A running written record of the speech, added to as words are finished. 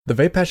The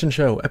VapePassion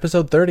Show,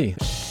 episode 30.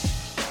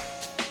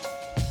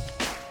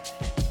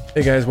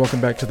 Hey guys,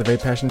 welcome back to the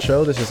VapePassion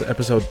Show. This is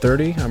episode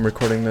 30. I'm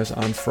recording this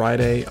on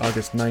Friday,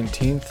 August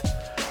 19th,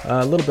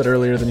 a little bit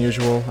earlier than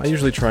usual. I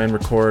usually try and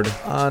record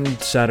on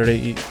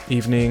Saturday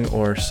evening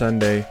or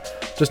Sunday,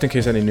 just in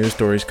case any news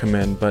stories come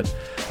in, but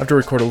I have to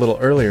record a little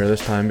earlier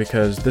this time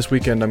because this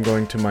weekend I'm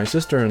going to my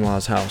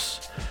sister-in-law's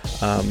house.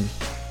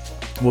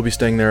 We'll be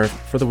staying there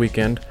for the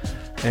weekend,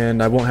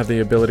 and I won't have the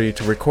ability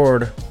to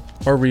record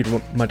or read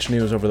much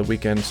news over the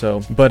weekend,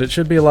 but it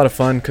should be a lot of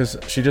fun because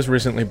she just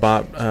recently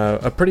bought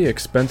a pretty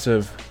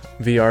expensive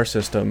VR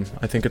system.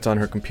 I think it's on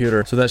her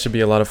computer, so that should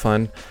be a lot of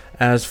fun.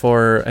 As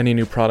for any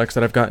new products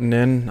that I've gotten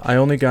in, I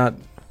only got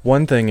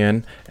one thing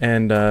in,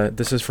 and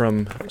this is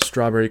from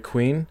Strawberry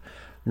Queen.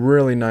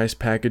 Really nice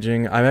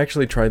packaging. I've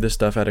actually tried this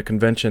stuff at a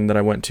convention that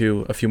I went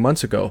to a few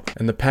months ago,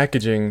 and the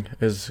packaging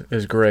is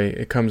great.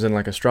 It comes in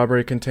like a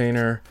strawberry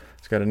container.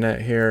 It's got a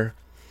net here.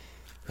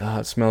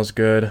 It smells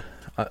good.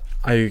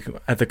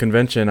 At the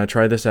convention, I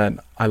tried this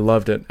I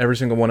loved it. Every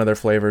single one of their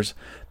flavors.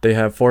 They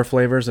have 4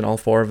 flavors, and all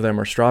 4 of them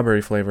are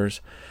strawberry flavors,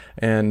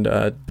 and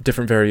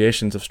different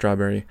variations of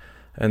strawberry,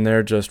 and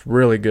they're just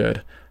really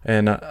good.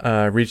 And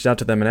I reached out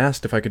to them and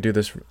asked if I could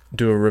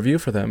do a review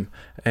for them,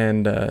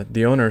 and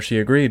the owner, she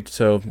agreed,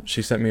 so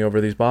she sent me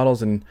over these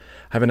bottles, and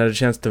I haven't had a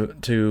chance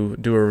to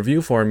do a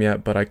review for them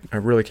yet, but I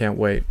really can't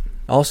wait.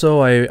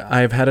 Also,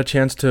 I've had a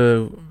chance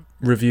to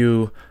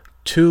review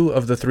 2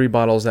 of the 3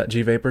 bottles that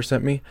G-Vapor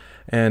sent me,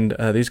 and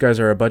these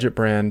guys are a budget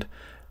brand,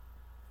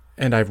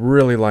 and I've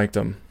really liked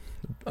them.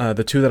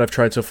 The 2 that I've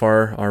tried so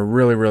far are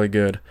really, really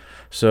good,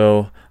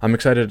 so I'm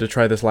excited to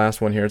try this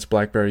last one here. It's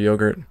blackberry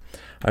yogurt.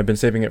 I've been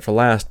saving it for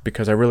last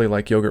because I really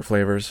like yogurt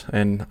flavors,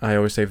 and I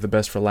always save the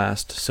best for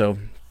last, so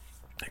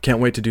I can't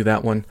wait to do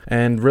that one.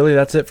 And really,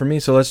 that's it for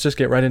me, so let's just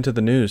get right into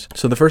the news.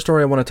 So the first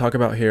story I want to talk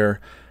about here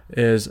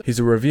is he's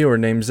a reviewer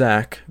named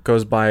Zach,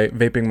 goes by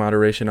Vaping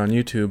Moderation on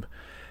YouTube,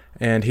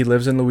 and he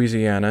lives in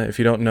Louisiana. If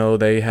you don't know,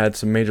 they had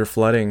some major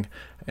flooding,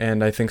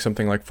 and I think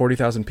something like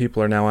 40,000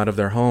 people are now out of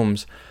their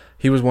homes.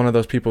 He was one of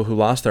those people who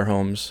lost their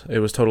homes. It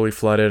was totally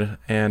flooded,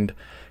 and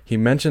he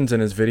mentions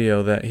in his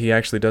video that he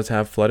actually does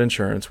have flood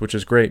insurance, which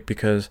is great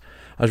because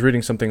I was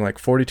reading something like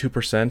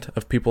 42%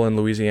 of people in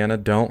Louisiana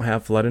don't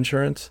have flood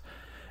insurance.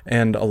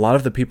 And a lot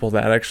of the people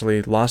that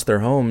actually lost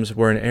their homes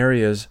were in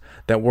areas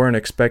that weren't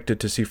expected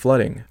to see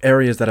flooding,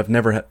 areas that have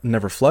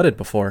never flooded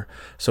before.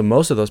 So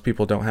most of those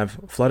people don't have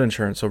flood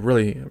insurance. So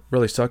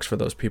really sucks for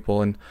those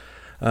people. And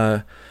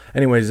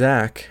anyway,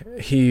 Zach,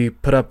 he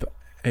put up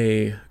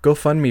a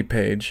GoFundMe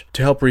page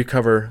to help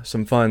recover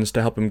some funds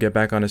to help him get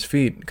back on his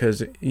feet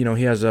because he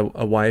has a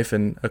wife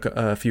and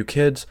a few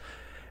kids.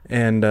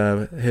 And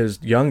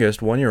his youngest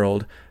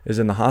 1-year-old is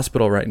in the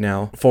hospital right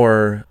now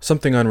for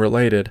something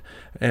unrelated.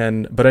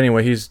 But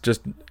anyway, he's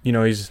just,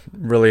 he's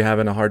really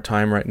having a hard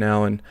time right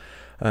now. And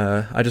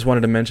I just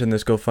wanted to mention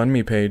this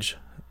GoFundMe page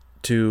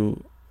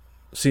to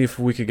see if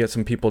we could get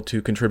some people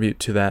to contribute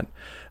to that.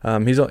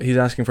 He's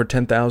asking for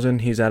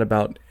 $10,000. He's at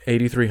about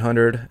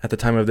 $8,300 at the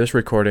time of this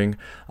recording.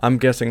 I'm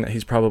guessing that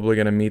he's probably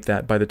going to meet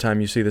that by the time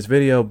you see this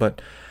video,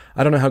 but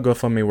I don't know how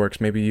GoFundMe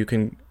works. Maybe you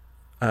can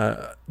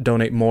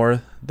donate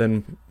more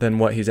than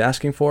what he's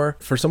asking for.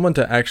 For someone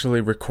to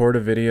actually record a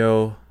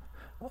video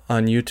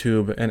on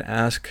YouTube and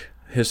ask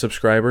his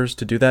subscribers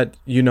to do that,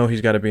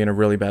 he's got to be in a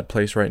really bad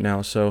place right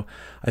now. So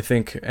I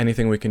think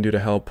anything we can do to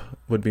help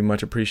would be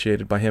much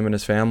appreciated by him and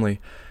his family.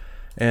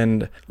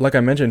 And like I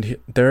mentioned,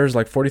 there's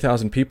like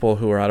 40,000 people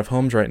who are out of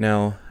homes right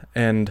now.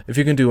 And if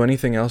you can do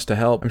anything else to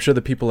help, I'm sure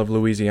the people of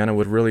Louisiana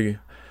would really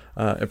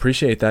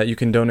appreciate that. You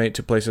can donate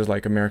to places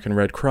like American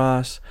Red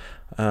Cross,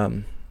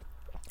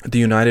 the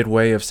United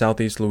Way of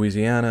Southeast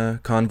Louisiana,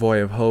 Convoy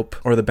of Hope,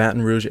 or the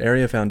Baton Rouge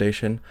Area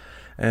Foundation.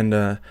 And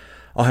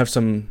I'll have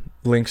some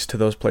links to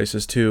those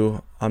places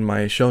too on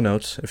my show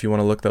notes if you want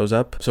to look those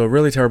up. So a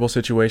really terrible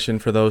situation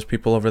for those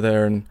people over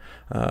there, and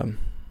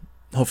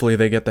hopefully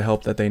they get the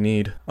help that they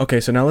need.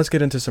 Okay, so now let's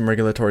get into some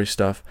regulatory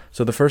stuff.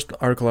 So the first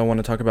article I want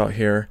to talk about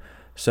here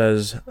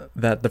says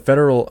that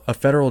a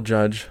federal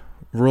judge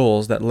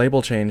rules that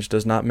label change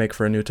does not make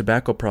for a new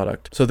tobacco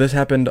product. So this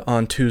happened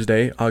on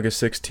Tuesday,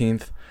 August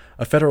 16th.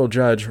 A federal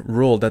judge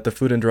ruled that the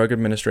Food and Drug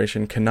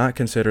Administration cannot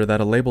consider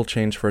that a label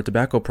change for a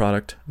tobacco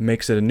product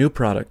makes it a new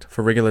product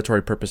for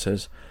regulatory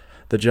purposes.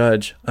 The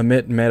judge,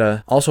 Amit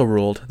Mehta, also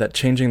ruled that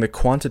changing the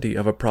quantity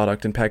of a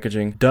product in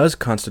packaging does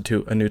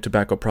constitute a new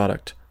tobacco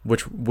product,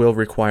 which will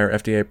require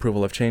FDA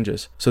approval of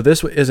changes. So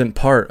this isn't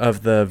part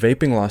of the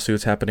vaping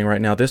lawsuits happening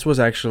right now. This was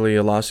actually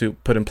a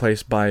lawsuit put in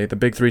place by the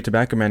big 3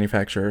 tobacco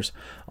manufacturers,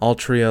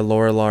 Altria,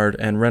 Lorillard,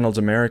 and Reynolds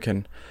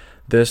American.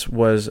 This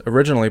was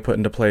originally put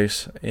into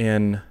place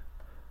in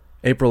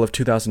April of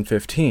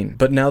 2015.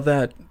 But now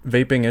that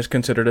vaping is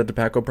considered a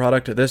tobacco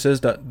product, this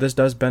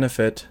does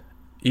benefit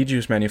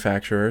e-juice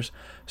manufacturers.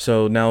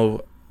 So now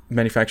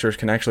manufacturers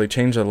can actually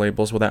change their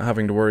labels without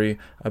having to worry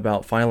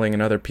about filing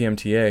another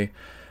PMTA.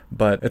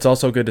 But it's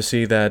also good to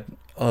see that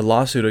a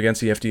lawsuit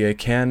against the FDA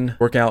can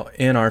work out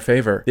in our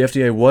favor. The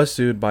FDA was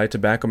sued by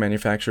tobacco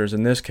manufacturers,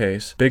 in this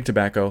case, Big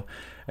Tobacco,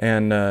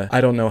 And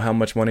I don't know how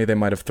much money they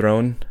might have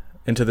thrown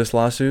into this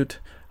lawsuit.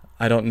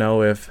 I don't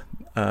know if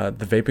the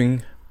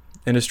vaping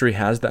industry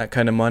has that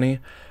kind of money.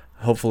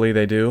 Hopefully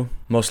they do.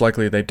 Most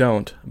likely they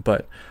don't,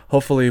 but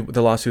hopefully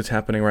the lawsuits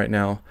happening right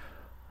now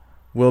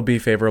will be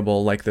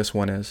favorable like this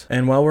one is.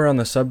 And while we're on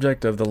the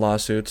subject of the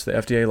lawsuits, the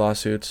FDA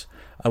lawsuits,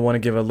 I want to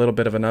give a little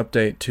bit of an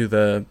update to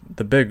the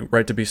big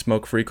Right to Be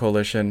Smoke-Free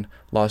Coalition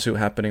lawsuit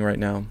happening right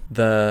now.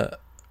 The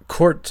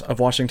Court of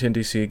Washington,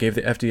 D.C. gave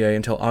the FDA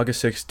until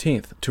August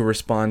 16th to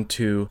respond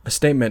to a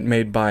statement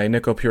made by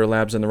NicoPure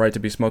Labs and the Right to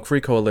Be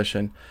Smoke-Free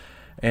Coalition.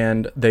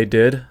 And they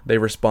did. They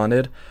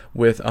responded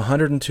with a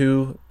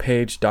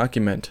 102-page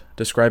document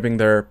describing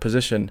their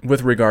position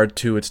with regard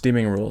to its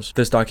deeming rules.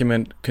 This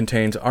document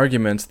contains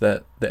arguments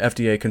that the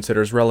FDA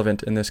considers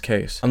relevant in this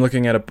case. I'm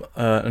looking at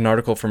an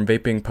article from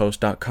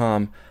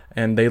vapingpost.com,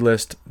 and they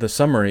list the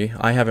summary.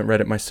 I haven't read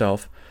it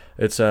myself.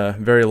 It's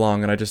very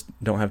long, and I just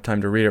don't have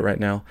time to read it right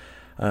now.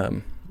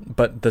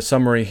 But the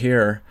summary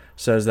here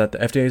says that the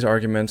FDA's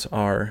arguments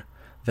are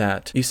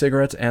that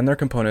e-cigarettes and their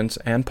components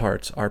and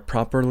parts are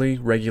properly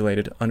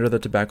regulated under the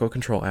Tobacco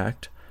Control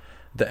Act.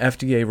 The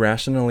FDA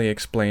rationally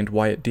explained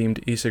why it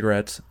deemed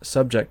e-cigarettes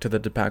subject to the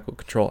Tobacco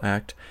Control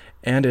Act,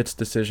 and its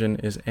decision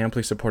is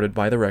amply supported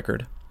by the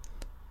record.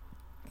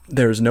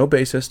 There is no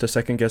basis to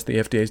second-guess the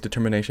FDA's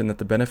determination that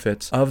the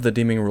benefits of the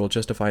deeming rule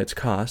justify its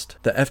cost.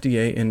 The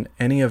FDA, in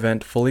any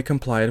event, fully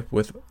complied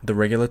with the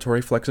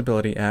Regulatory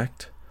Flexibility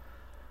Act.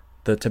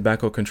 The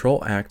Tobacco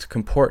Control Act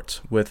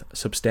comports with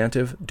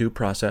substantive due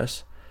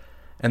process,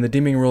 and the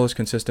deeming rule is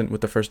consistent with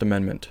the First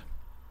Amendment.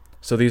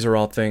 So these are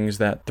all things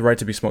that the Right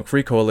to Be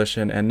Smoke-Free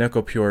Coalition and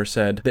NicoPure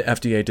said the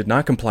FDA did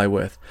not comply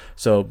with.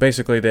 So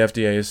basically the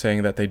FDA is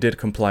saying that they did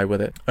comply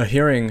with it. A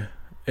hearing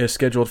is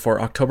scheduled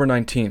for October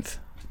 19th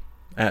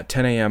at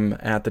 10 a.m.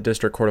 at the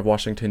District Court of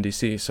Washington,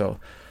 D.C. So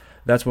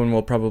that's when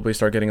we'll probably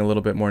start getting a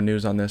little bit more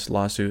news on this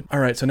lawsuit. All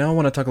right, so now I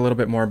want to talk a little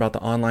bit more about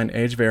the online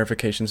age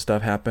verification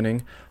stuff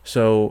happening.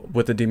 So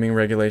with the deeming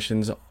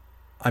regulations,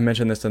 I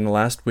mentioned this in the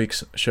last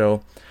week's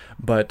show,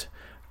 but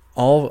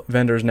all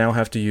vendors now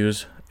have to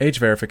use age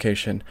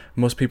verification.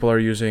 Most people are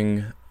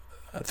using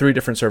 3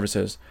 different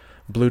services: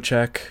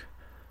 BlueCheck,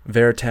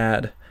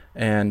 Veritad,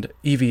 and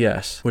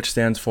EVS, which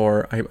stands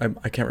for,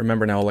 I can't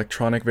remember now,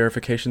 Electronic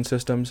Verification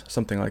Systems,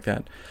 something like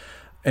that.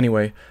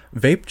 Anyway,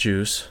 Vape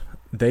Juice,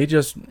 they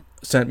just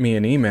sent me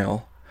an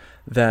email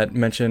that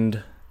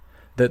mentioned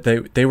that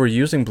they were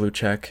using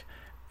BlueCheck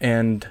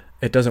and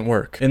it doesn't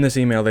work. In this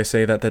email, they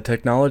say that the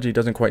technology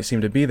doesn't quite seem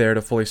to be there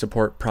to fully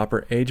support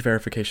proper age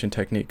verification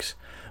techniques.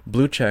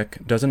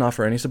 BlueCheck doesn't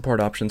offer any support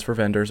options for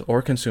vendors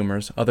or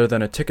consumers other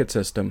than a ticket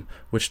system,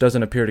 which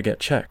doesn't appear to get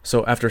checked.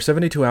 So after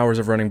 72 hours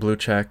of running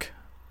BlueCheck,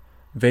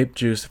 Vape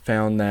Juice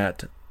found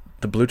that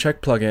the BlueCheck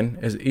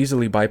plugin is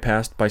easily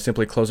bypassed by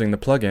simply closing the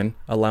plugin,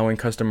 allowing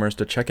customers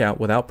to check out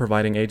without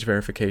providing age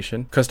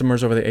verification.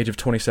 Customers over the age of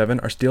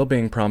 27 are still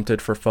being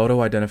prompted for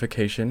photo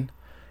identification.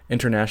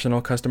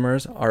 International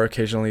customers are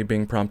occasionally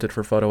being prompted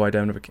for photo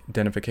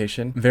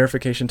identification.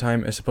 Verification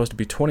time is supposed to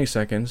be 20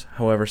 seconds.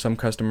 However, some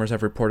customers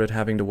have reported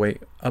having to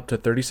wait up to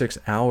 36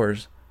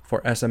 hours for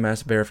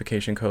SMS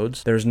verification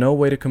codes. There's no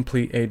way to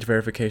complete age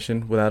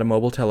verification without a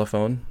mobile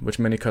telephone, which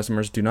many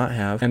customers do not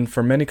have. And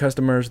for many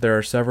customers, there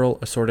are several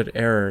assorted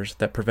errors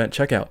that prevent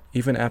checkout,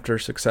 even after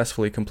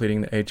successfully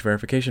completing the age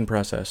verification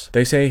process.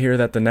 They say here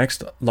that the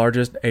next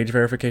largest age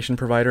verification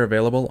provider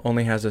available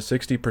only has a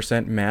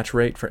 60% match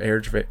rate for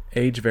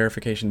age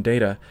verification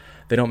data.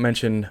 They don't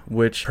mention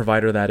which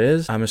provider that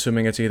is. I'm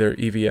assuming it's either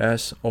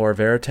EVS or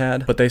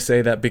Veritad, but they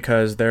say that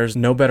because there's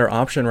no better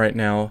option right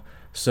now,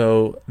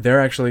 so they're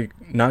actually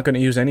not going to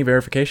use any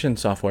verification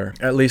software,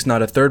 at least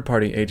not a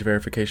third-party age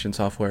verification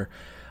software.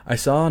 I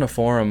saw on a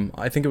forum,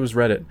 I think it was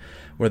Reddit,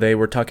 where they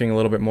were talking a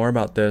little bit more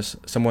about this.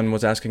 Someone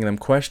was asking them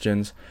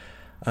questions.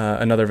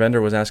 Another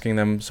vendor was asking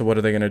them, so what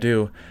are they going to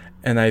do?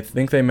 And I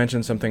think they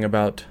mentioned something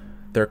about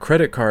their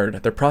credit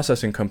card, their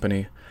processing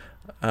company,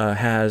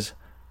 has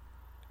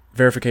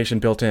verification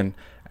built in.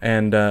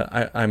 And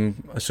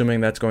I'm assuming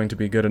that's going to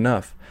be good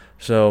enough.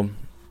 So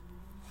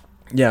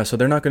yeah, so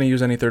they're not going to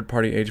use any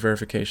third-party age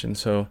verification.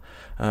 So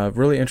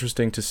really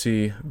interesting to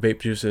see Vape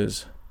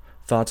Juice's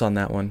thoughts on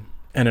that one.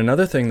 And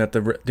another thing that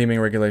the deeming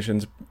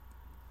regulations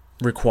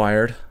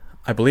required,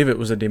 I believe it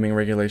was the deeming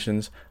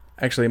regulations,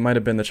 actually it might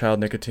have been the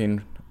Child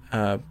Nicotine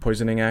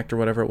Poisoning Act or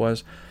whatever it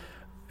was.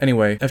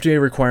 Anyway,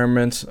 FDA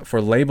requirements for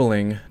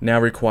labeling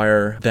now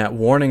require that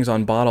warnings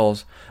on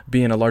bottles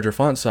be in a larger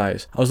font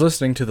size. I was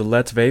listening to the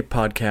Let's Vape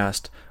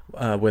podcast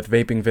with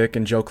Vaping Vic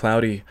and Joe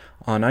Cloudy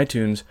on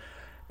iTunes,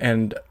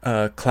 and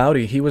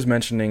Cloudy, he was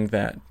mentioning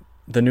that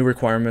the new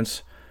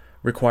requirements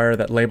require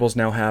that labels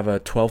now have a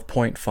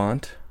 12-point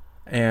font,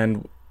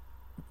 and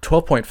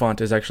 12-point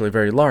font is actually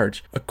very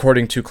large.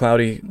 According to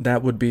Cloudy,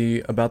 that would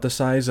be about the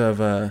size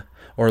of,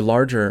 or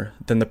larger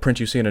than the print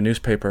you see in a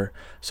newspaper.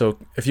 So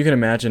if you can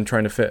imagine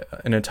trying to fit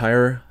an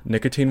entire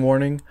nicotine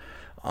warning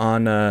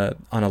on a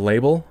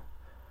label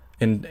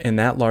in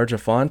that large a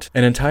font,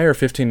 an entire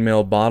 15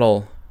 ml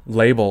bottle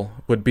label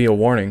would be a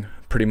warning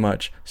pretty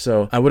much.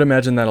 So I would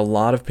imagine that a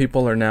lot of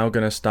people are now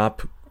going to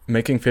stop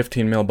making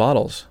 15 ml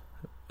bottles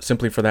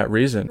simply for that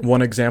reason.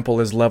 One example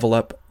is Level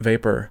Up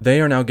Vapor.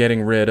 They are now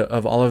getting rid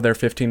of all of their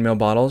 15 ml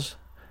bottles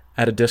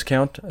at a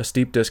discount, a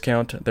steep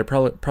discount. They're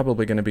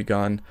probably going to be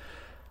gone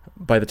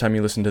by the time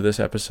you listen to this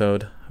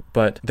episode.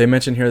 But they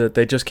mention here that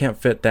they just can't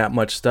fit that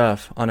much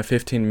stuff on a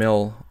 15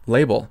 ml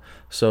label.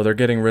 So they're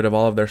getting rid of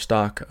all of their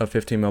stock of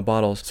 15 ml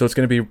bottles. So it's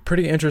going to be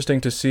pretty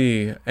interesting to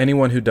see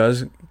anyone who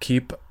does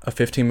keep a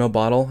 15 ml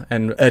bottle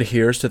and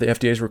adheres to the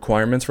FDA's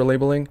requirements for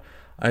labeling.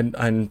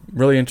 I'm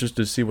really interested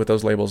to see what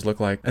those labels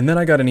look like. And then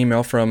I got an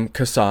email from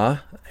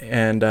CASA,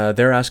 and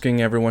they're asking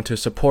everyone to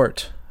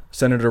support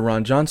Senator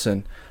Ron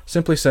Johnson,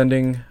 simply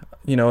sending,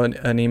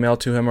 an email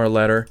to him or a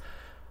letter,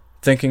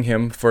 thanking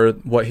him for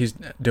what he's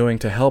doing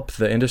to help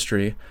the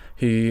industry.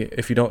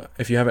 If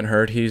you haven't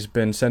heard, he's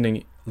been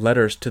sending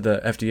letters to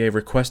the FDA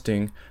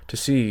requesting to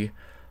see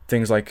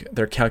things like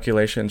their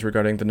calculations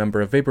regarding the number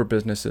of vapor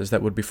businesses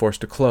that would be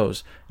forced to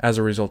close as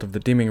a result of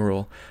the deeming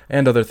rule,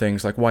 and other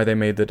things like why they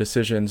made the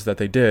decisions that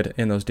they did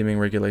in those deeming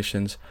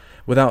regulations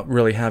without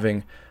really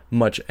having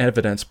much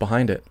evidence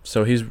behind it.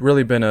 So he's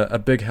really been a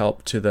big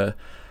help to the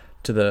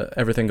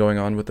everything going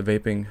on with the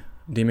vaping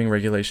deeming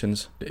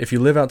regulations. If you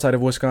live outside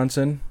of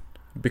Wisconsin,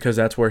 because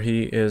that's where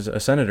he is a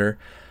senator,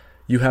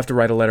 you have to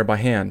write a letter by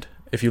hand.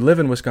 If you live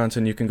in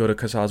Wisconsin, you can go to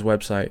CASA's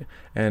website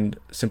and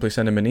simply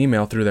send him an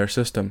email through their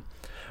system.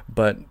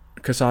 But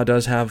CASA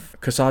does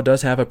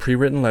have a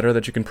pre-written letter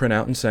that you can print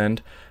out and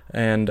send,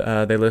 and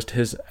they list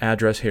his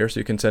address here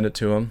so you can send it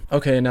to him.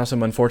 Okay, now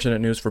some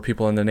unfortunate news for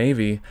people in the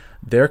Navy.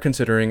 They're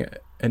considering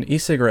an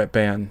e-cigarette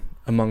ban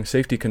among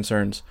safety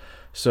concerns.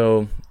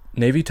 So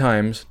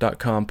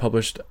NavyTimes.com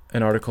published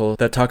an article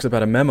that talks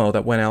about a memo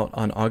that went out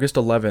on August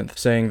 11th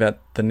saying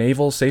that the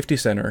Naval Safety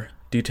Center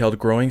detailed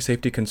growing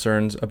safety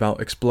concerns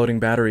about exploding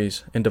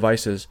batteries in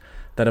devices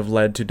that have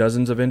led to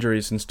dozens of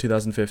injuries since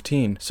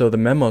 2015. So the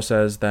memo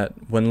says that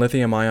when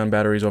lithium-ion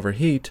batteries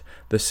overheat,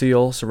 the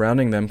seal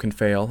surrounding them can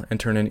fail and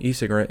turn an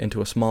e-cigarette into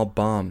a small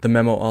bomb. The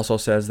memo also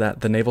says that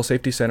the Naval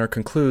Safety Center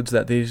concludes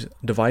that these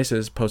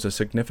devices pose a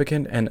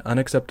significant and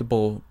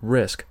unacceptable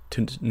risk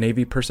to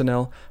Navy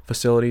personnel,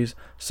 facilities,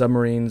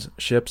 submarines,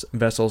 ships,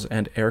 vessels,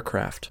 and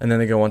aircraft. And then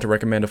they go on to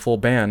recommend a full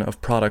ban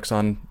of products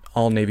on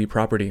all Navy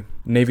property.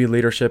 Navy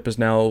leadership is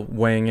now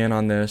weighing in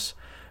on this,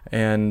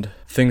 and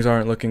things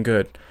aren't looking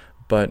good.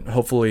 But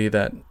hopefully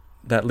that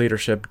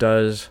leadership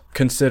does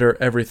consider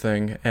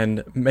everything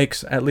and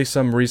makes at least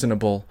some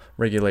reasonable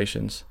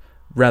regulations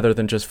rather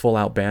than just full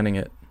out banning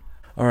it.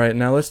 All right,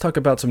 now let's talk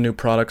about some new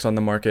products on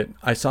the market.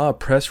 I saw a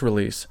press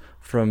release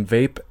from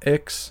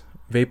VapeX,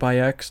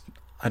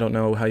 I don't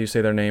know how you say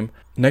their name.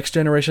 Next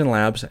Generation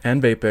Labs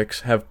and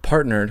VapeX have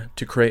partnered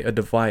to create a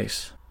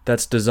device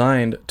that's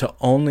designed to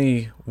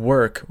only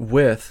work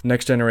with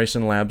Next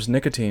Generation Labs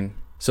nicotine.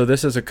 So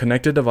this is a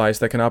connected device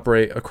that can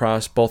operate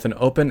across both an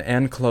open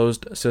and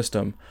closed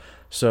system.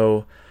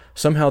 So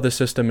somehow this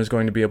system is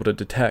going to be able to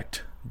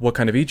detect what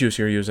kind of e-juice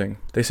you're using.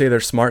 They say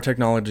there's smart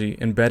technology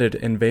embedded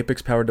in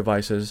VapeX powered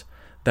devices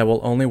that will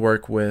only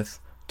work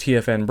with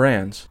TFN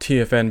brands,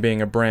 TFN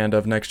being a brand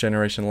of Next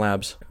Generation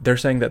Labs. They're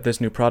saying that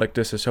this new product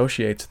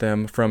disassociates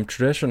them from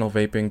traditional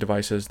vaping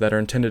devices that are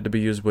intended to be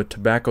used with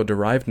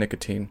tobacco-derived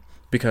nicotine,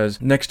 because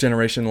Next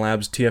Generation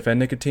Labs TFN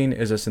nicotine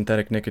is a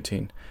synthetic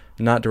nicotine,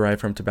 not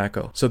derived from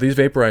tobacco. So these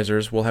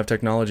vaporizers will have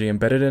technology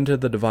embedded into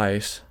the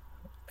device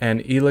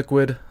and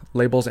e-liquid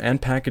labels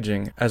and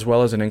packaging, as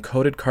well as an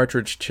encoded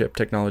cartridge chip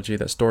technology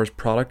that stores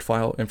product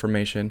file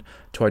information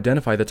to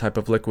identify the type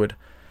of liquid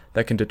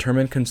that can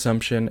determine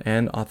consumption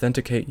and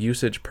authenticate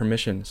usage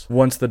permissions.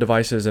 Once the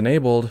device is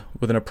enabled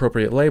with an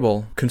appropriate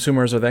label,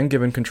 consumers are then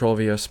given control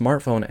via a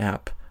smartphone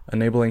app,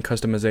 enabling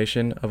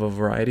customization of a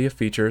variety of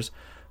features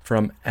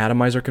from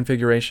atomizer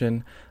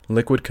configuration,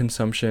 liquid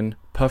consumption,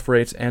 puff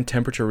rates and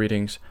temperature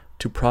readings,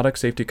 to product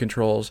safety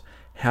controls,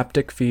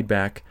 haptic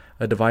feedback,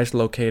 a device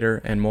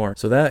locator, and more.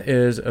 So that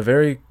is a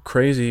very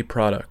crazy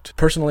product.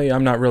 Personally,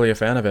 I'm not really a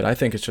fan of it. I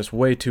think it's just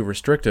way too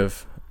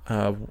restrictive.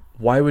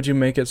 Why would you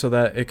make it so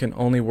that it can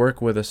only work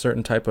with a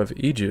certain type of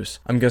e-juice?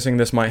 I'm guessing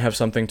this might have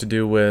something to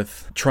do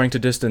with trying to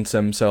distance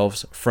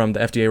themselves from the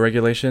FDA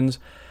regulations.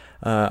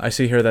 I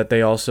see here that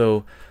they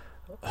also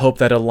hope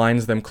that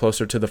aligns them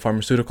closer to the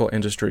pharmaceutical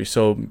industry.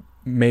 So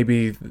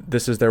maybe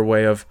this is their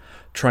way of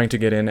trying to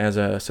get in as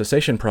a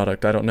cessation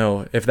product. I don't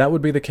know. If that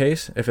would be the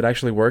case, if it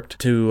actually worked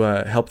to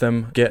help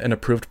them get an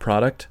approved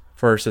product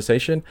for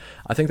cessation,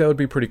 I think that would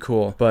be pretty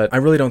cool. But I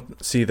really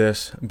don't see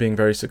this being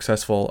very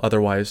successful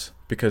otherwise,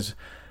 because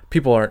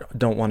people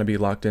don't want to be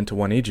locked into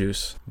one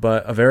e-juice.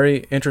 But a very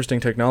interesting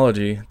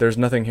technology. There's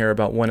nothing here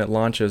about when it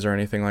launches or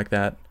anything like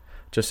that.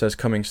 Just says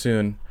coming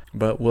soon.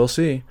 But we'll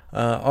see.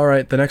 All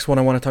right, the next one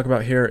I want to talk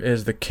about here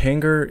is the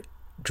Kanger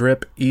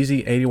Drip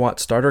Easy 80 Watt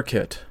Starter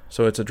Kit.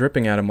 So it's a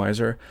dripping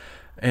atomizer.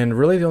 And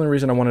really the only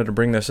reason I wanted to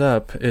bring this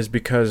up is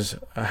because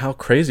how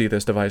crazy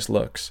this device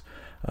looks.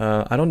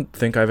 I don't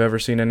think I've ever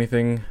seen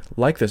anything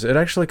like this. It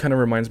actually kind of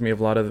reminds me of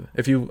a lot of,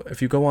 if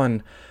you go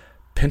on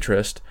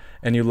Pinterest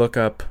and you look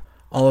up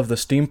all of the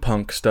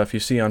steampunk stuff you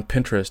see on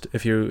Pinterest.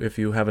 If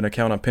you have an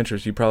account on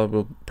Pinterest, you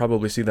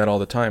probably see that all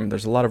the time.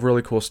 There's a lot of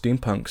really cool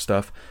steampunk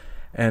stuff,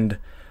 and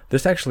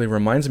this actually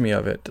reminds me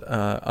of it.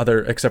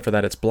 Except for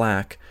that it's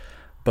black,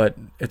 but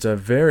it's a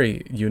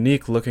very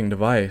unique looking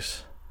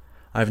device.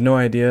 I have no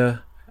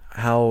idea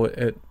how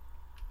it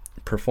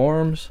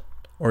performs,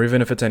 or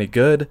even if it's any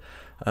good.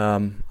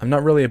 I'm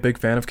not really a big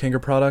fan of Kanger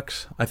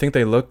products. I think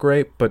they look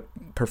great, but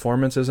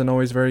performance isn't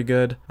always very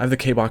good. I have the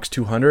K-Box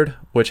 200,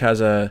 which has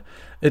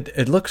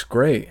it looks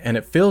great, and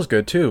it feels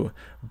good too,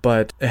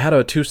 but it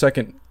had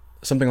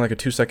something like a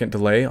 2-second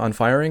delay on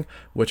firing,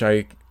 which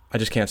I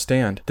just can't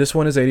stand. This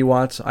one is 80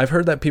 watts. I've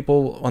heard that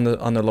people on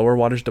the lower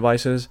wattage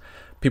devices,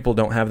 people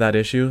don't have that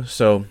issue,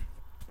 so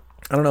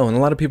I don't know, and a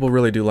lot of people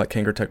really do like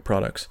Kangertech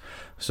products.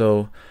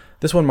 So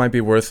this one might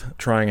be worth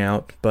trying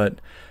out, but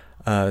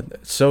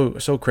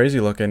so crazy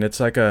looking.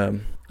 It's like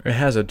it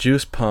has a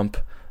juice pump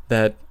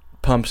that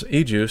pumps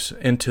e-juice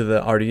into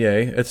the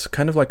RDA. It's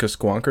kind of like a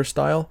squonker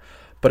style,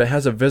 but it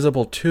has a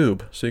visible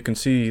tube so you can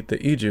see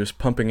the e-juice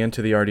pumping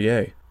into the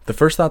RDA. The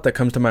first thought that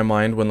comes to my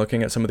mind when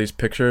looking at some of these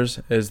pictures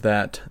is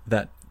that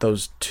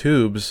those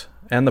tubes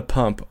and the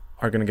pump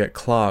are going to get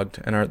clogged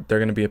and they're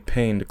going to be a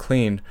pain to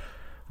clean.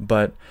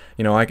 But,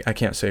 I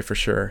can't say for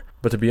sure.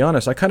 But to be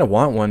honest, I kind of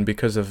want one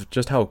because of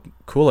just how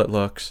cool it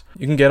looks.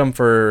 You can get them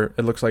for,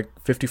 it looks like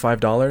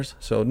 $55,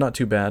 so not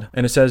too bad.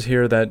 And it says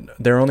here that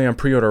they're only on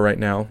pre-order right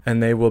now,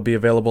 and they will be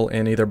available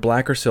in either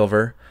black or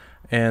silver,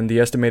 and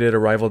the estimated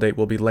arrival date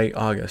will be late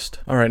August.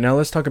 All right, now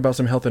let's talk about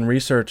some health and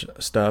research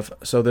stuff.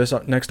 So this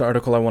next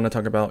article I want to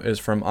talk about is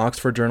from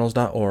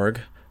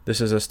oxfordjournals.org.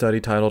 This is a study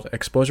titled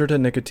Exposure to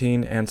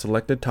Nicotine and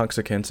Selected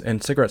Toxicants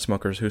in Cigarette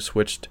Smokers Who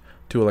Switched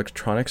to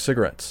Electronic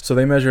Cigarettes. So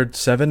they measured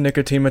 7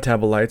 nicotine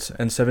metabolites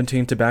and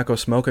 17 tobacco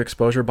smoke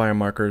exposure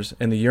biomarkers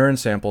in the urine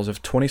samples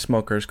of 20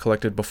 smokers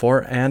collected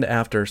before and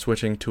after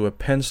switching to a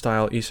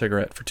pen-style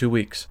e-cigarette for 2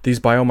 weeks.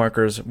 These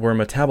biomarkers were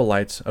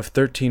metabolites of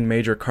 13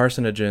 major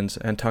carcinogens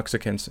and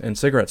toxicants in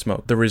cigarette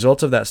smoke. The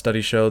results of that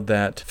study showed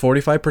that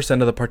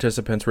 45% of the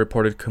participants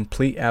reported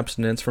complete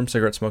abstinence from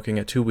cigarette smoking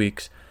at 2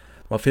 weeks,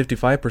 while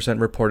 55%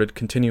 reported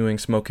continuing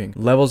smoking.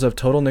 Levels of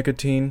total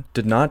nicotine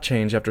did not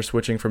change after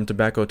switching from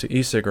tobacco to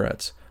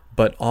e-cigarettes,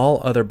 but all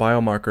other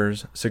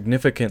biomarkers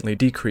significantly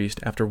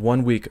decreased after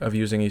 1 week of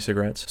using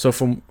e-cigarettes. So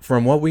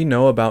from what we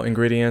know about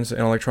ingredients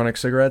in electronic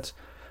cigarettes,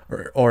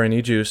 or in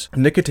e-juice,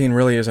 nicotine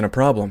really isn't a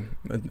problem.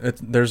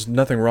 There's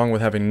nothing wrong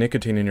with having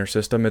nicotine in your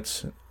system.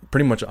 It's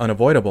pretty much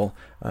unavoidable.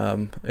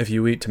 If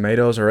you eat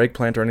tomatoes or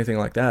eggplant or anything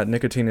like that,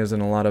 nicotine is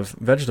in a lot of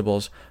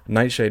vegetables,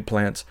 nightshade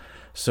plants.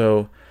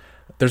 So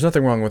there's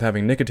nothing wrong with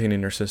having nicotine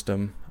in your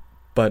system,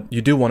 but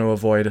you do want to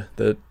avoid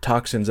the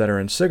toxins that are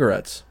in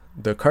cigarettes,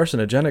 the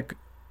carcinogenic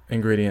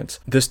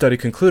ingredients. This study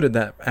concluded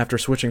that after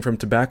switching from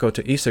tobacco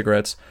to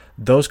e-cigarettes,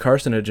 those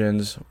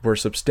carcinogens were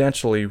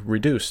substantially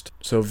reduced.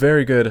 So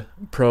very good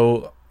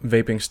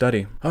pro-vaping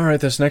study. All right,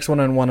 this next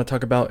one I want to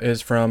talk about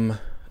is from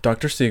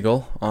Dr.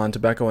 Siegel on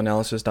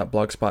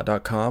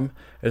tobaccoanalysis.blogspot.com.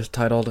 It's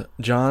titled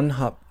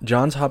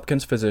Johns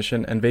Hopkins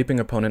physician and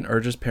vaping opponent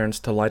urges parents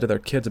to lie to their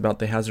kids about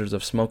the hazards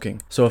of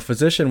smoking. So a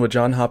physician with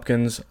Johns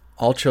Hopkins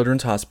All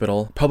Children's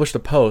Hospital published a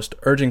post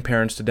urging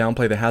parents to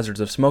downplay the hazards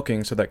of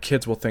smoking so that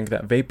kids will think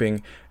that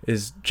vaping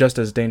is just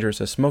as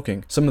dangerous as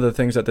smoking. Some of the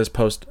things that this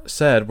post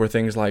said were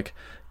things like,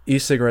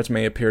 e-cigarettes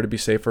may appear to be a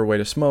safer way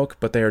to smoke,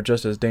 but they are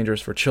just as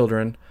dangerous for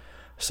children.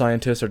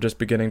 Scientists are just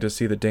beginning to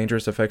see the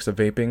dangerous effects of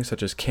vaping,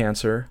 such as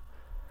cancer.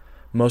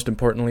 Most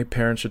importantly,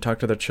 parents should talk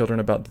to their children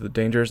about the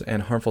dangers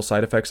and harmful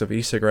side effects of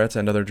e-cigarettes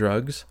and other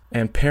drugs.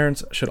 And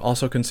parents should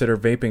also consider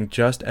vaping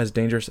just as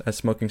dangerous as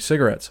smoking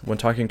cigarettes when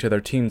talking to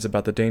their teens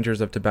about the dangers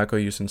of tobacco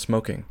use and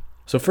smoking.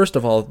 So first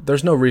of all,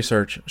 there's no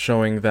research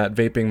showing that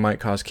vaping might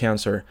cause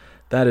cancer.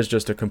 That is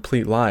just a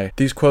complete lie.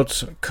 These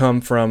quotes come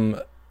from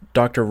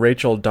Dr.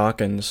 Rachel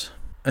Dawkins.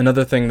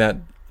 Another thing that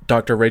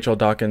Dr. Rachel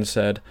Dawkins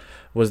said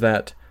was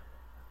that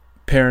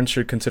parents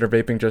should consider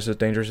vaping just as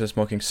dangerous as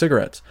smoking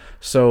cigarettes.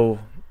 So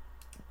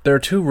there are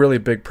two really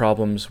big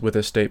problems with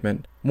this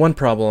statement. One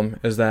problem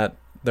is that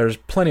there's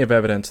plenty of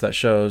evidence that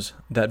shows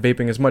that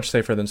vaping is much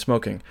safer than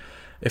smoking.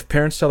 If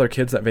parents tell their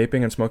kids that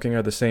vaping and smoking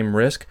are the same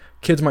risk,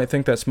 kids might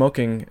think that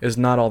smoking is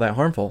not all that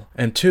harmful.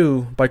 And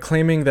two, by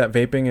claiming that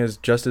vaping is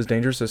just as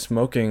dangerous as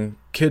smoking,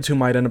 kids who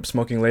might end up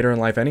smoking later in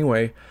life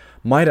anyway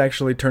might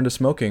actually turn to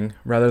smoking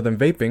rather than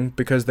vaping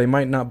because they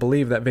might not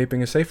believe that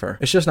vaping is safer.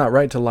 It's just not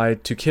right to lie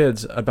to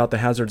kids about the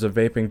hazards of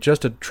vaping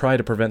just to try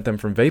to prevent them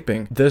from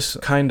vaping. This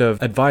kind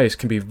of advice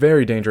can be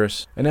very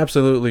dangerous and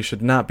absolutely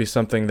should not be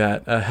something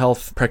that a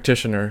health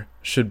practitioner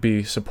should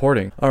be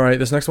supporting. Alright,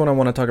 this next one I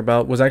want to talk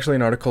about was actually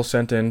an article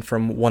sent in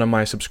from one of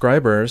my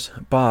subscribers,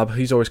 Bob.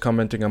 He's always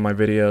commenting on my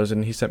videos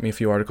and he sent me a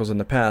few articles in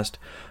the past.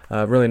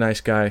 Really nice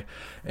guy.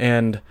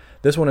 And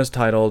this one is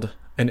titled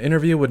An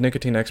Interview with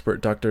Nicotine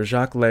Expert Dr.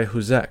 Jacques Le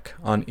Huzek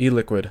on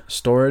e-liquid,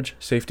 Storage,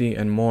 Safety,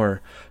 and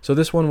More. So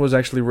this one was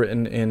actually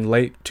written in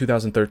late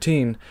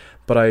 2013,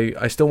 but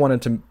I still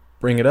wanted to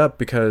bring it up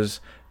because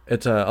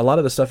it's a lot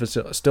of the stuff is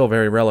still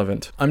very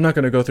relevant. I'm not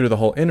going to go through the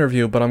whole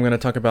interview, but I'm going to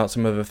talk about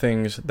some of the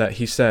things that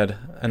he said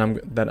and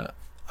that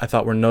I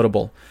thought were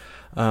notable.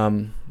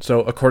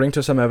 So according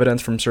to some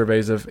evidence from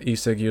surveys of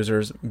e-cig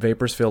users,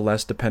 vapors feel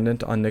less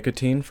dependent on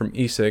nicotine from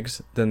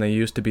e-cigs than they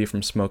used to be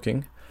from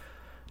smoking.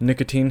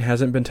 Nicotine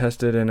hasn't been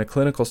tested in a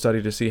clinical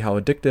study to see how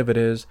addictive it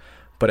is,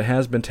 but it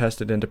has been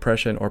tested in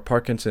depression or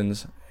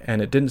Parkinson's,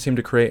 and it didn't seem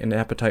to create an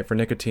appetite for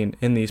nicotine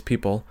in these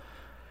people.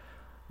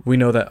 We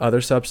know that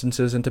other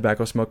substances in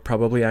tobacco smoke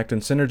probably act in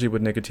synergy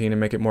with nicotine and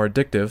make it more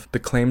addictive. The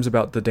claims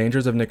about the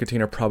dangers of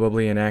nicotine are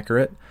probably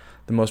inaccurate.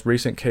 The most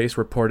recent case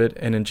reported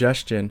an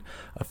ingestion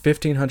of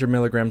 1,500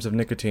 milligrams of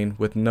nicotine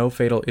with no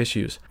fatal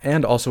issues,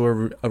 and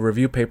also a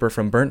review paper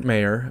from Bernd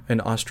Mayer, an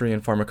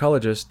Austrian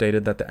pharmacologist,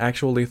 stated that the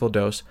actual lethal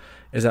dose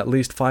is at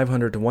least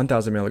 500 to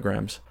 1,000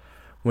 milligrams.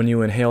 When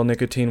you inhale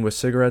nicotine with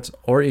cigarettes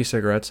or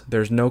e-cigarettes,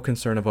 there's no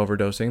concern of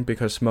overdosing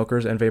because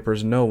smokers and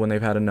vapors know when they've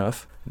had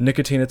enough.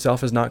 Nicotine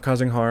itself is not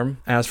causing harm.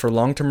 As for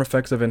long-term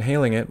effects of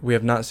inhaling it, we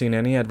have not seen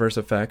any adverse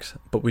effects,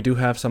 but we do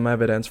have some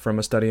evidence from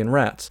a study in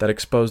rats that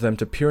exposed them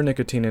to pure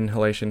nicotine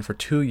inhalation for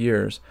 2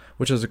 years,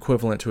 which is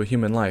equivalent to a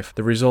human life.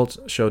 The results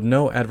showed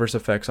no adverse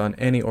effects on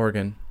any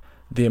organ.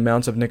 The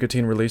amounts of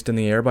nicotine released in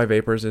the air by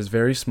vapors is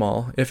very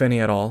small, if any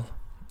at all.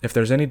 If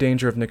there's any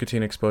danger of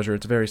nicotine exposure,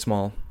 it's very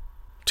small.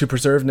 To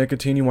preserve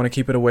nicotine, you want to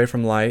keep it away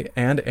from light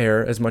and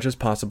air as much as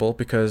possible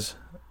because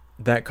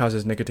that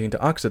causes nicotine to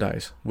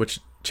oxidize, which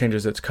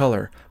changes its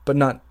color, but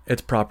not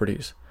its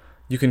properties.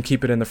 You can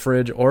keep it in the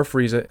fridge or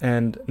freeze it,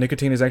 and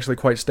nicotine is actually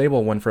quite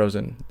stable when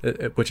frozen,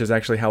 which is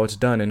actually how it's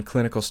done in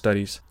clinical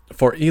studies.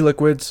 For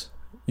e-liquids,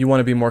 you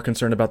want to be more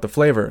concerned about the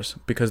flavors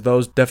because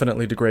those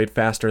definitely degrade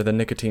faster than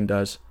nicotine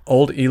does.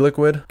 Old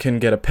e-liquid can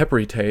get a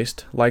peppery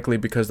taste, likely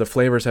because the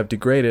flavors have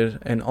degraded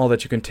and all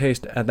that you can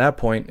taste at that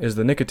point is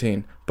the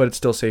nicotine, but it's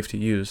still safe to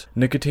use.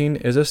 Nicotine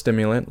is a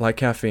stimulant like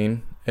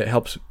caffeine. It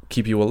helps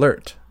keep you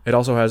alert. It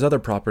also has other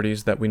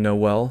properties that we know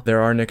well.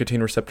 There are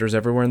nicotine receptors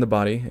everywhere in the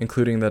body,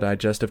 including the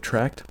digestive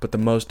tract, but the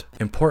most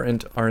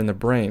important are in the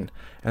brain,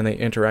 and they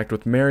interact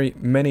with many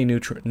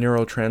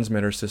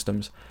neurotransmitter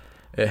systems.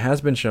 It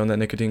has been shown that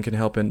nicotine can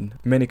help in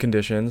many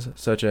conditions,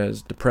 such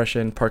as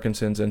depression,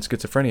 Parkinson's, and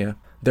schizophrenia.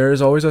 There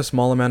is always a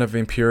small amount of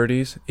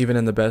impurities, even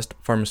in the best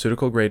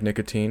pharmaceutical-grade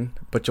nicotine,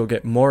 but you'll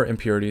get more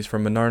impurities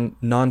from a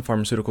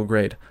non-pharmaceutical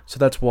grade, so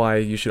that's why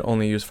you should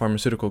only use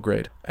pharmaceutical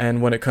grade.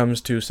 And when it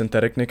comes to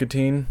synthetic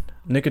nicotine,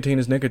 nicotine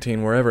is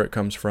nicotine wherever it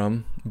comes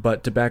from,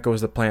 but tobacco is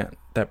the plant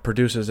that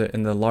produces it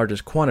in the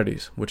largest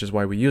quantities, which is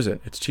why we use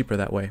it. It's cheaper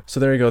that way. So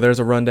there you go. There's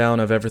a rundown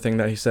of everything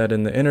that he said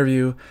in the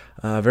interview.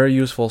 Very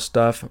useful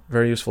stuff,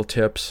 very useful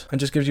tips, and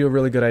just gives you a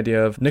really good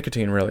idea of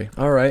nicotine, really.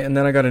 All right, and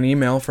then I got an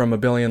email from A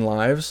Billion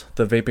Lives,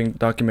 the vaping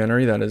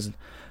documentary that is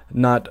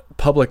not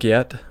public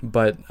yet,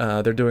 but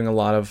they're doing a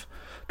lot of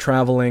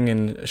traveling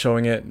and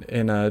showing it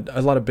in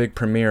a lot of big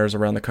premieres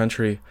around the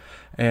country.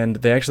 And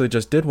they actually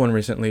just did one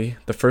recently,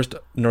 the first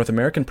North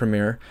American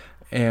premiere,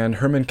 and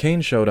Herman Cain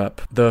showed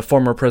up, the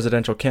former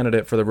presidential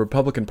candidate for the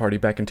Republican Party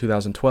back in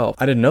 2012.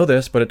 I didn't know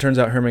this, but it turns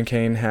out Herman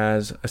Cain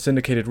has a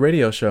syndicated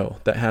radio show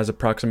that has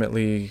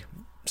approximately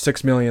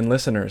 6 million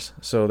listeners,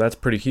 so that's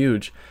pretty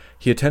huge.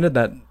 He attended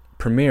that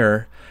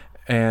premiere,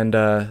 and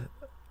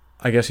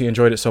I guess he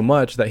enjoyed it so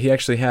much that he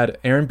actually had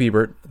Aaron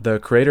Biebert, the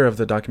creator of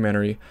the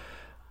documentary,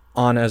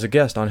 on as a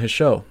guest on his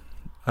show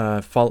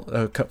a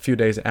few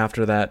days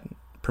after that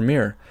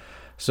premiere.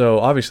 So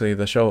obviously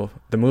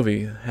the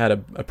movie had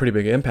a pretty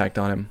big impact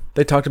on him.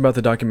 They talked about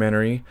the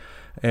documentary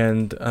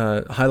and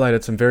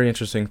highlighted some very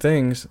interesting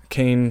things.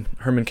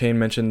 Herman Cain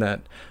mentioned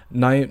that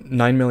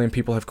 9 million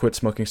people have quit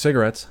smoking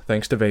cigarettes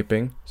thanks to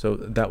vaping. So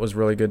that was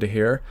really good to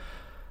hear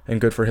and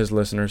good for his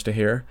listeners to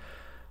hear.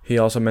 He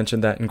also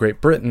mentioned that in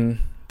Great Britain,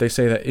 they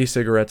say that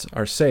e-cigarettes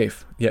are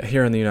safe, yet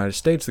here in the United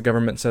States, the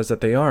government says that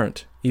they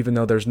aren't, even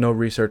though there's no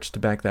research to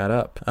back that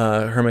up.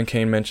 Herman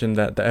Cain mentioned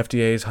that the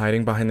FDA is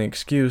hiding behind the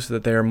excuse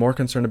that they are more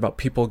concerned about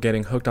people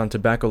getting hooked on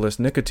tobacco-less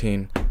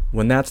nicotine,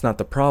 when that's not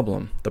the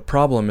problem. The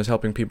problem is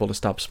helping people to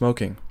stop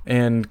smoking.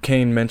 And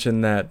Cain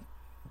mentioned that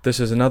this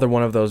is another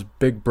one of those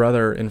Big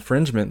Brother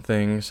infringement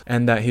things,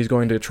 and that he's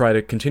going to try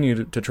to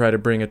continue to try to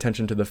bring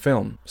attention to the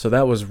film. So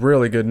that was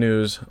really good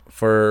news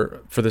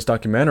for this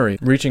documentary.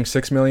 Reaching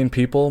 6 million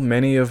people,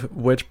 many of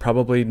which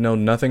probably know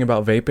nothing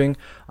about vaping,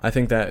 I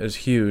think that is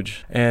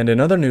huge. And in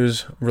other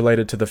news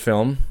related to the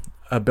film,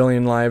 A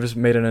Billion Lives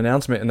made an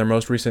announcement in their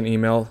most recent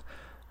email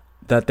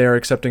that they're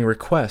accepting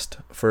requests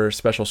for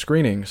special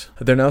screenings.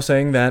 They're now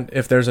saying that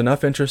if there's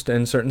enough interest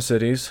in certain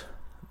cities,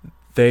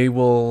 they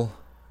will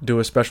do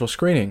a special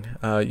screening.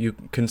 You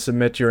can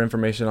submit your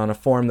information on a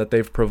form that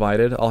they've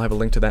provided. I'll have a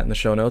link to that in the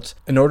show notes.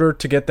 In order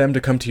to get them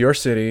to come to your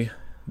city,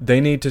 they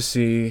need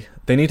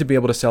to be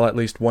able to sell at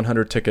least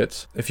 100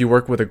 tickets. If you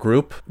work with a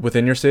group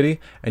within your city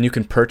and you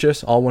can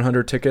purchase all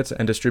 100 tickets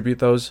and distribute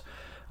those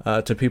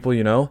to people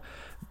you know,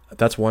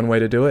 That's one way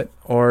to do it.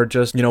 Or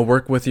just,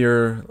 work with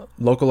your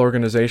local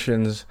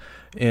organizations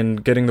in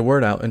getting the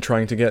word out and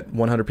trying to get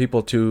 100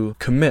 people to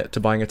commit to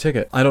buying a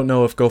ticket. I don't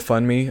know if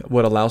GoFundMe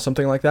would allow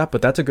something like that,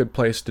 but that's a good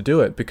place to do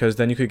it, because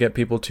then you could get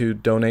people to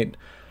donate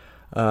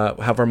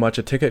however much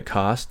a ticket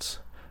costs,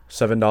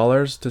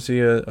 $7 to see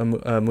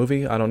a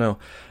movie, I don't know.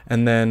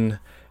 And then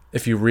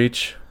if you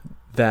reach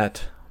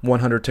that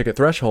 100 ticket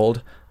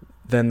threshold,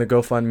 then the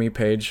GoFundMe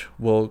page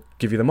will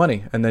give you the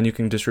money, and then you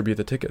can distribute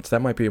the tickets.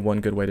 That might be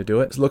one good way to do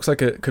it. It looks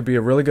like it could be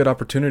a really good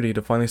opportunity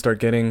to finally start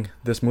getting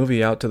this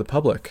movie out to the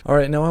public. All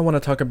right, now I want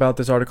to talk about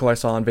this article I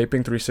saw on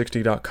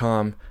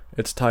vaping360.com.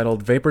 It's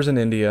titled, "Vapers in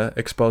India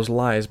Expose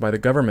Lies by the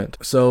Government."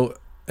 So,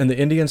 in the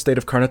Indian state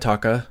of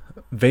Karnataka,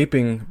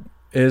 vaping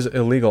is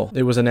illegal.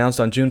 It was announced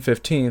on June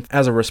 15th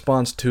as a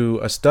response to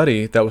a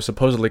study that was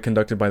supposedly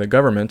conducted by the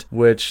government,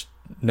 which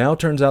now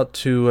turns out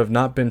to have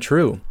not been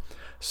true.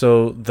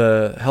 So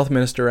the health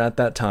minister at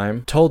that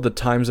time told the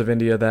Times of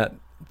India that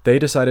they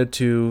decided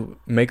to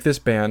make this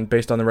ban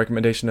based on the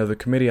recommendation of the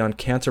Committee on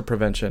Cancer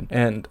Prevention.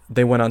 And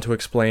they went on to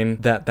explain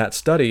that that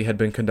study had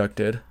been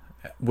conducted,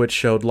 which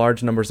showed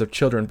large numbers of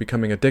children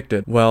becoming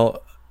addicted.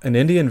 Well, an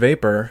Indian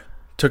vapor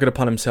took it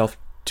upon himself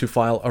to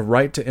file a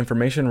right to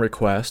information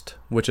request,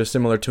 which is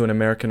similar to an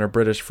American or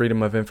British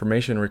Freedom of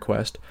Information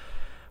request,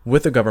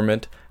 with the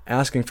government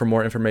asking for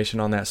more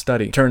information on that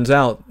study. Turns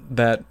out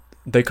that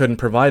they couldn't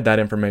provide that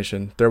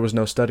information. There was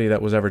no study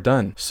that was ever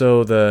done.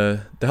 So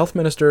the health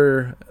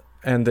minister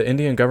and the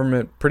Indian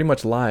government pretty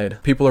much lied.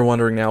 People are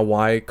wondering now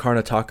why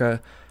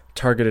Karnataka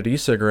targeted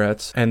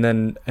e-cigarettes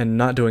and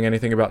not doing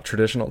anything about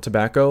traditional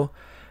tobacco.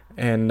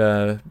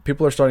 And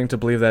people are starting to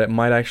believe that it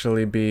might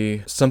actually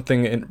be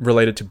something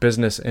related to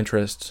business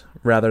interests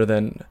rather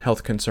than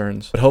health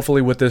concerns. But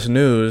hopefully with this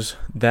news,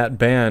 that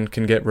ban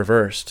can get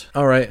reversed.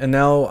 All right, and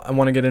now I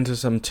want to get into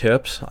some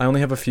tips. I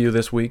only have a few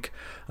this week.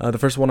 The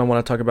first one I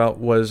want to talk about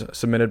was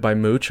submitted by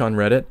Mooch on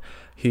Reddit.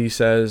 He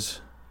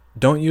says,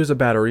 "Don't use a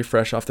battery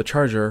fresh off the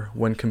charger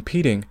when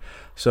competing."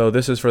 So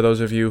this is for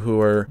those of you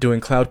who are doing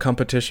cloud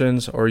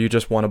competitions, or you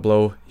just want to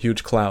blow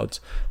huge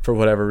clouds for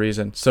whatever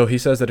reason. So he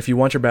says that if you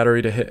want your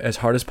battery to hit as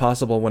hard as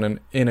possible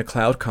when in a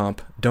cloud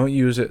comp, don't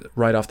use it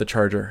right off the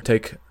charger.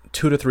 Take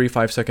 2 to 3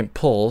 5-second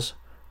pulls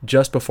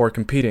just before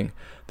competing.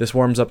 This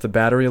warms up the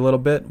battery a little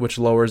bit, which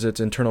lowers its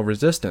internal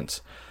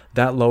resistance.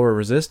 That lower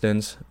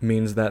resistance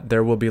means that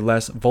there will be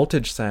less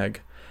voltage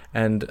sag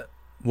and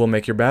will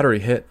make your battery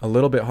hit a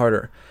little bit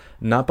harder.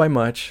 Not by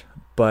much,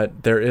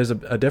 but there is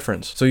a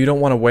difference. So you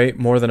don't want to wait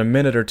more than a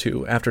minute or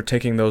two after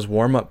taking those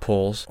warm-up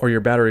pulls, or your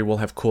battery will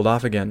have cooled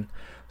off again.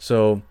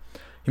 So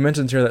he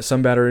mentions here that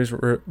some batteries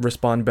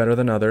respond better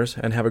than others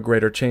and have a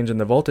greater change in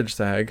the voltage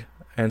sag,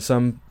 and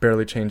some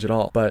barely change at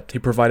all. But he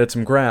provided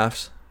some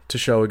graphs to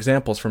show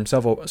examples from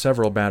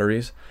several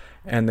batteries,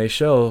 and they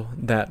show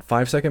that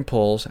 5-second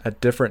pulls at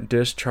different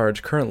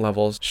discharge current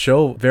levels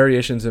show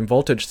variations in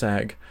voltage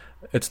sag.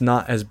 It's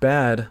not as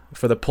bad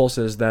for the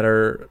pulses that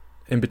are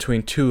in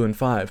between 2 and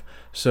 5.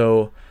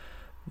 So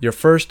your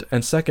first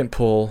and second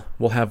pull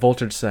will have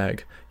voltage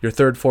sag. Your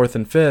third, fourth,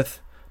 and fifth,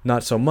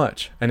 not so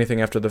much.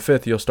 Anything after the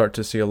fifth, you'll start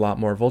to see a lot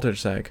more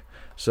voltage sag.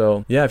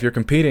 So yeah, if you're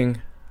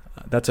competing,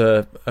 that's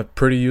a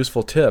pretty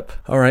useful tip.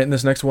 All right, and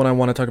this next one I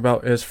want to talk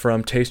about is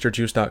from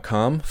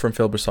tasterjuice.com, from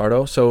Phil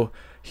Brisardo. So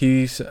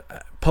he's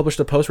published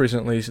a post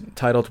recently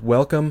titled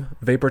 "Welcome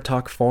Vapor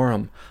Talk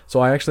Forum." So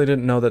I actually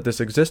didn't know that this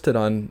existed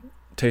on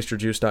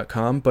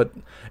tasterjuice.com, but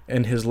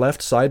in his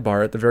left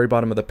sidebar at the very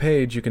bottom of the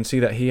page, you can see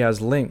that he has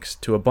links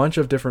to a bunch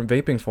of different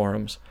vaping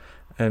forums.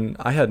 And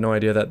I had no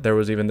idea that there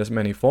was even this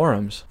many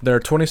forums. There are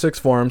 26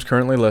 forums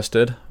currently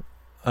listed.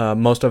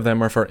 Most of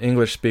them are for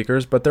English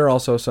speakers, but there are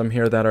also some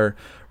here that are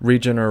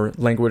region or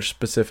language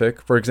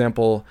specific. For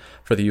example,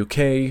 for the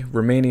UK,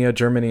 Romania,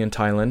 Germany, and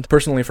Thailand.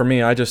 Personally, for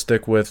me, I just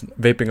stick with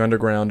Vaping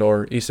Underground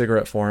or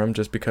e-cigarette forum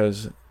just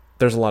because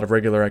there's a lot of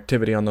regular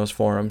activity on those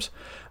forums.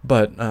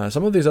 But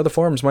some of these other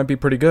forums might be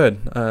pretty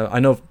good. I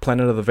know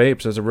Planet of the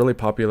Vapes is a really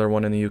popular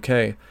one in the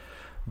UK.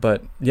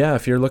 But yeah,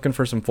 if you're looking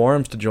for some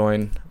forums to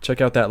join,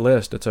 check out that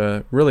list. It's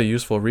a really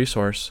useful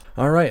resource.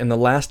 All right, and the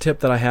last tip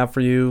that I have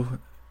for you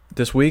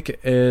this week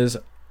is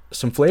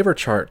some flavor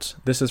charts.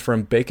 This is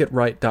from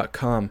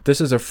bakeitright.com. This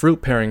is a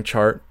fruit pairing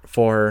chart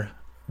for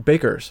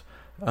bakers.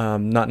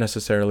 Not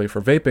necessarily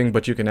for vaping,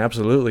 but you can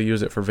absolutely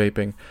use it for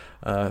vaping.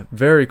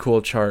 Very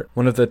cool chart.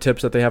 One of the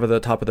tips that they have at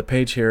the top of the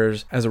page here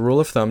is, as a rule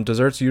of thumb,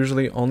 desserts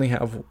usually only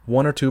have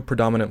 1 or 2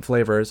 predominant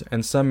flavors,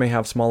 and some may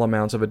have small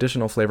amounts of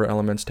additional flavor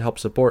elements to help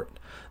support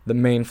the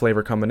main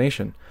flavor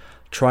combination.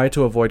 Try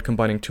to avoid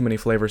combining too many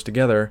flavors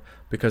together,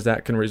 because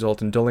that can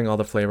result in dulling all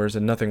the flavors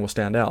and nothing will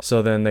stand out.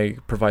 So then they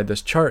provide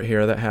this chart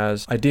here that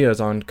has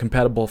ideas on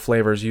compatible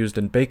flavors used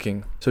in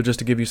baking. So just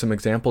to give you some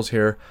examples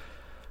here,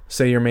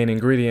 say your main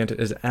ingredient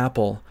is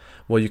apple.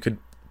 Well, you could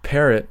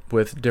pair it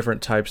with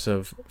different types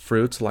of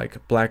fruits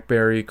like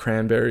blackberry,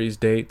 cranberries,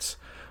 dates,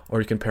 or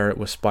you can pair it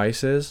with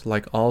spices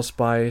like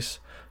allspice,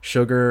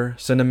 sugar,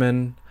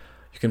 cinnamon.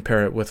 You can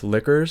pair it with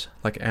liquors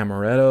like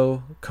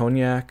amaretto,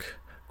 cognac,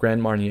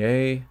 Grand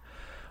Marnier,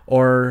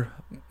 or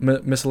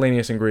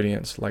miscellaneous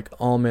ingredients like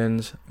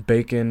almonds,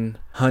 bacon,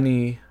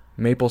 honey,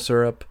 maple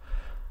syrup.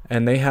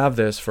 And they have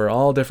this for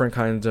all different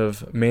kinds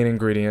of main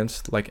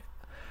ingredients like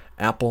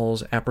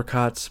apples,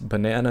 apricots,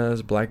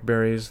 bananas,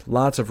 blackberries,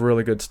 lots of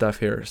really good stuff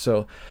here.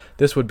 So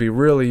this would be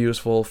really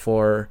useful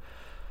for,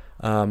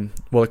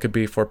 it could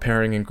be for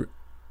pairing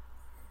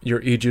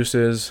your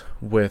e-juices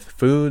with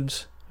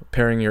foods,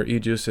 pairing your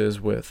e-juices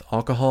with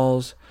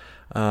alcohols,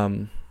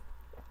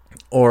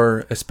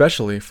 or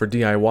especially for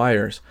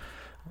DIYers.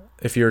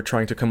 If you're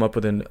trying to come up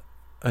with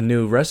a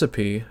new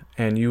recipe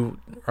and you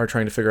are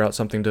trying to figure out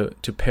something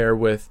to pair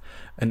with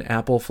an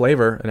apple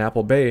flavor, an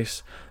apple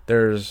base,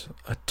 there's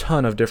a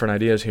ton of different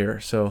ideas here.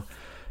 So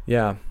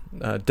yeah,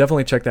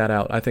 definitely check that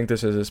out. I think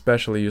this is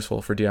especially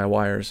useful for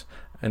DIYers,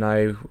 and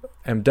I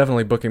am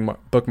definitely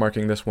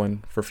bookmarking this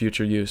one for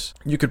future use.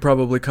 You could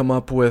probably come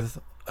up with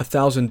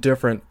 1,000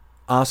 different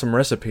awesome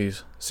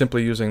recipes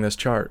simply using this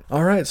chart.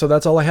 Alright, so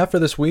that's all I have for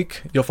this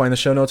week. You'll find the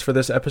show notes for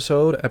this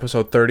episode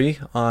 30,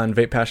 on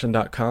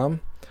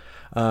VapePassion.com.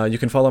 You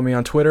can follow me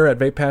on Twitter at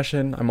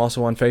VapePassion. I'm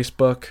also on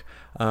Facebook.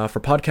 For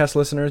podcast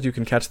listeners, you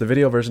can catch the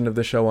video version of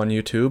the show on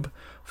YouTube.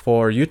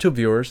 For YouTube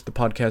viewers, the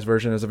podcast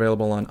version is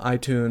available on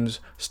iTunes,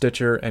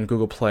 Stitcher, and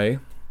Google Play.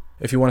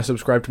 If you want to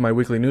subscribe to my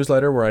weekly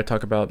newsletter where I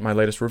talk about my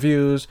latest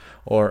reviews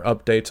or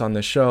updates on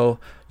this show,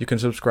 you can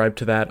subscribe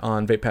to that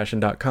on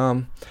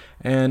VapePassion.com.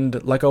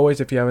 And like always,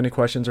 if you have any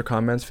questions or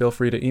comments, feel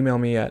free to email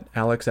me at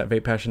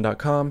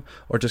alex@VapePassion.com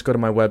or just go to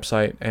my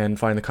website and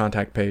find the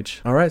contact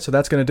page. All right, so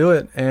that's going to do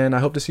it, and I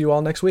hope to see you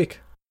all next week.